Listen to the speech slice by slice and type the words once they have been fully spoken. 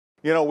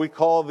You know, we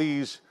call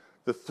these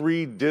the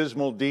three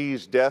dismal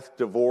Ds: death,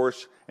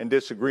 divorce, and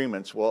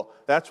disagreements. Well,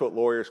 that's what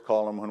lawyers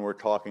call them when we're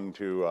talking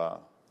to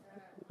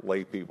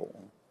lay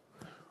people.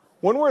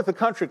 When we're at the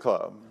country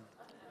club,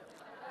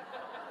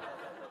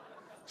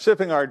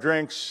 sipping our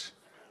drinks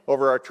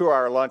over our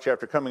 2-hour lunch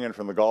after coming in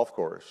from the golf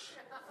course,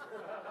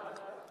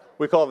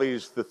 we call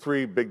these the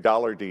three big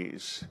dollar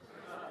Ds.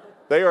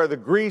 They are the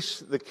grease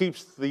that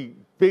keeps the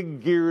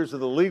big gears of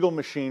the legal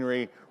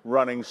machinery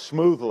running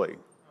smoothly.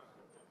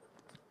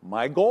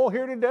 My goal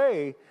here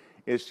today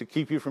is to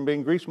keep you from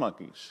being grease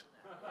monkeys.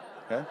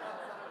 Okay?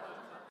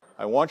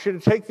 I want you to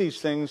take these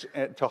things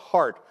to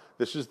heart.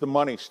 This is the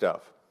money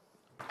stuff.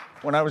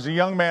 When I was a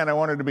young man, I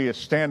wanted to be a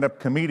stand-up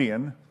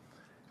comedian,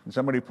 and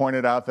somebody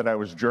pointed out that I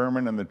was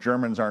German and that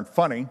Germans aren't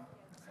funny.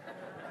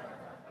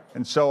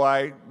 And so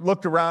I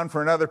looked around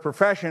for another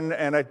profession,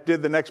 and I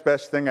did the next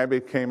best thing. I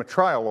became a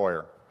trial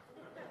lawyer.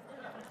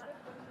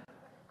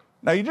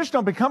 Now, you just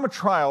don't become a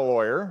trial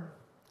lawyer.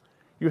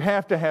 You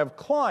have to have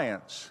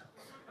clients.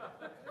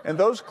 And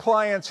those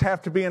clients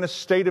have to be in a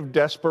state of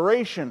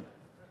desperation.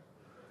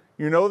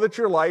 You know that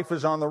your life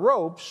is on the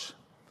ropes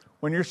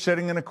when you're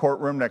sitting in a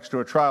courtroom next to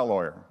a trial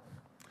lawyer.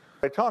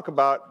 What I talk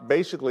about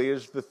basically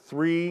is the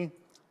three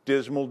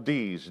dismal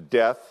Ds: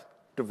 death,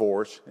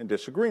 divorce, and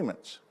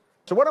disagreements.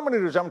 So what I'm going to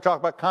do is I'm going to talk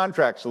about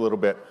contracts a little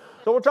bit.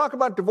 So we'll talk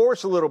about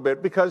divorce a little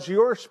bit, because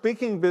your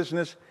speaking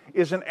business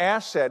is an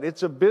asset.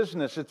 It's a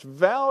business. It's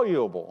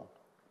valuable.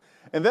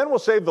 And then we'll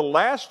save the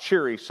last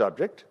cheery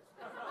subject,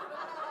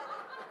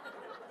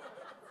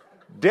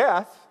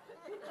 death,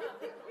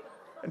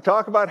 and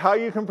talk about how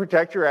you can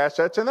protect your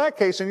assets in that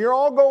case. And you're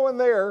all going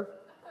there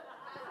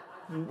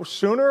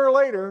sooner or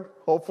later,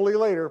 hopefully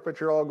later, but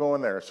you're all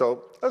going there.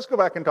 So let's go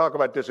back and talk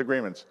about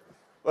disagreements.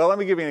 Well, let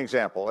me give you an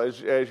example. As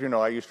you know,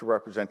 I used to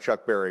represent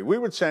Chuck Berry. We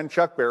would send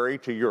Chuck Berry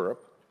to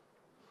Europe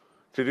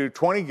to do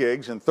 20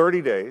 gigs in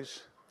 30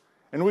 days,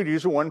 and we'd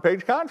use a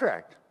one-page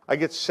contract. I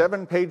get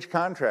 7-page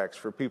contracts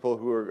for people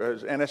who are,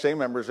 as NSA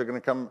members, are going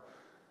to come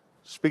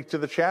speak to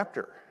the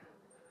chapter.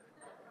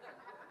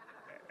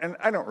 And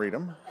I don't read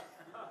them.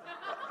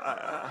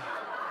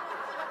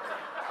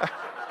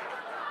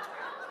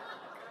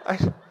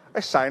 I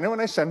sign them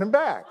and I send them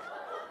back.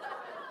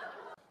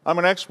 I'm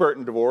an expert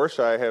in divorce.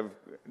 I have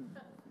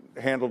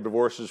handled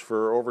divorces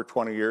for over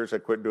 20 years. I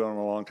quit doing them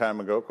a long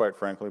time ago, quite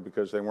frankly,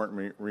 because they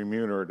weren't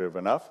remunerative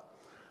enough.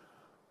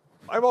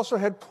 I've also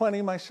had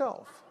plenty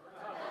myself.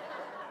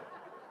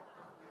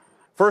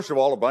 First of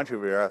all, a bunch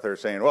of you are out there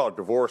saying, well,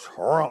 divorce,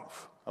 harumph.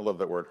 I love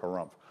that word,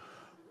 harumph.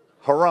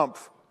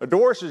 Harumph. A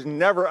divorce is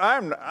never,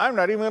 I'm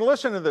not even going to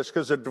listen to this,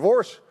 because a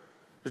divorce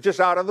is just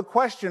out of the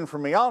question for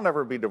me. I'll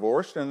never be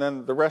divorced, and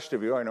then the rest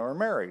of you I know are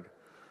married.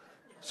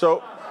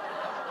 So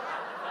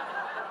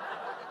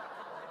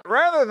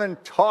rather than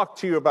talk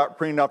to you about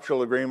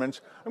prenuptial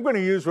agreements, I'm going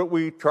to use what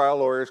we trial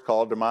lawyers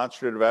call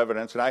demonstrative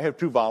evidence, and I have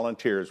 2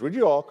 volunteers. Would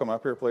you all come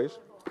up here, please?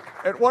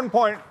 At one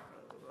point,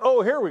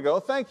 oh, here we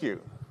go, thank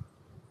you.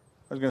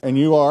 And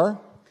you are?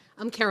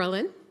 I'm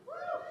Carolyn.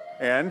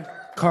 And?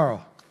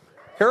 Carl.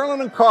 Carolyn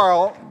and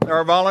Carl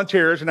are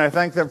volunteers, and I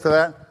thank them for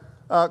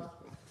that.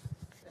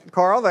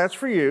 Carl, that's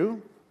for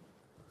you.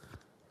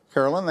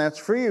 Carolyn, that's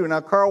for you. Now,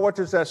 Carl, what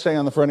does that say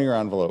on the front of your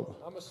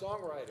envelope? I'm a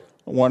songwriter.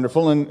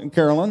 Wonderful. And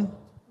Carolyn?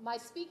 My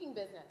speaking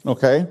business.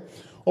 Okay.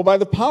 Well, by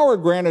the power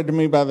granted to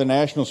me by the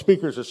National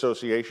Speakers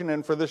Association,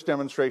 and for this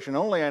demonstration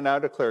only, I now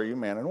declare you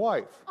man and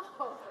wife.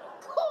 Oh,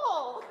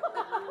 cool.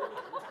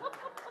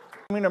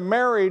 I mean, a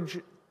marriage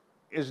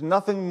is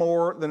nothing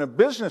more than a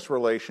business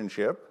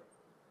relationship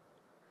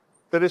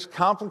that is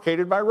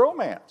complicated by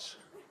romance.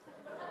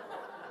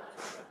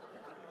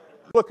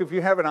 Look, if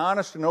you have an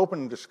honest and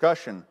open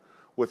discussion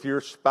with your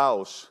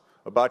spouse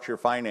about your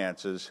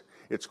finances,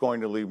 it's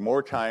going to leave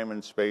more time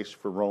and space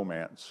for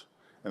romance.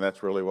 And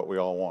that's really what we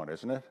all want,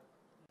 isn't it?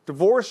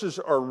 Divorces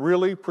are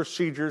really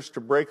procedures to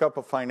break up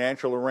a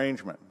financial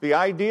arrangement. The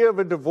idea of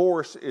a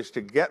divorce is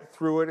to get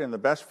through it in the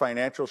best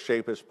financial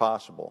shape as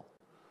possible.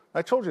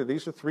 I told you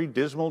these are 3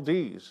 dismal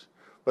Ds,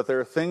 but there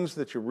are things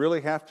that you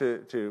really have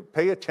to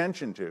pay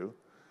attention to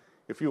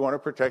if you want to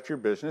protect your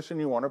business and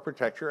you want to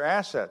protect your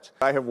assets.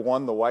 I have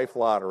won the wife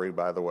lottery,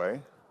 by the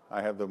way.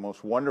 I have the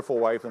most wonderful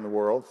wife in the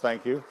world.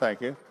 Thank you,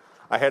 thank you.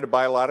 I had to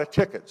buy a lot of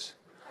tickets.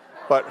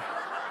 But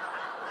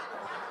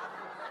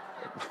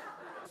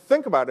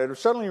think about it. If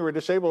suddenly you were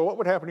disabled, what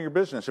would happen to your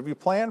business? Have you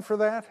planned for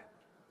that?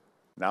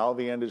 Now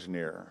the end is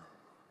near.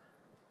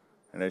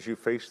 And as you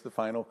face the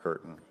final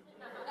curtain,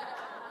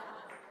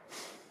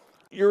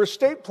 your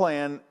estate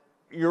plan,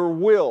 your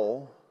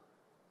will,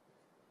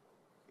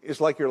 is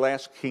like your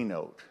last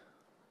keynote.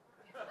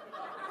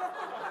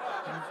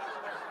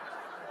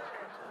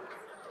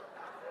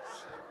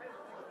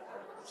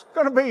 It's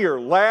going to be your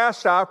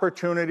last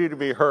opportunity to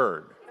be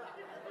heard.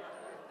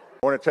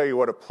 I want to tell you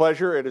what a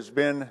pleasure it has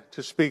been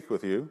to speak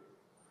with you.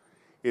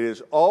 It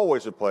is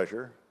always a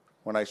pleasure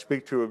when I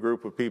speak to a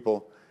group of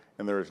people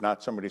and there is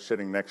not somebody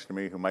sitting next to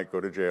me who might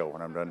go to jail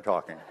when I'm done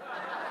talking.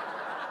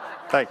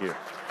 Thank you.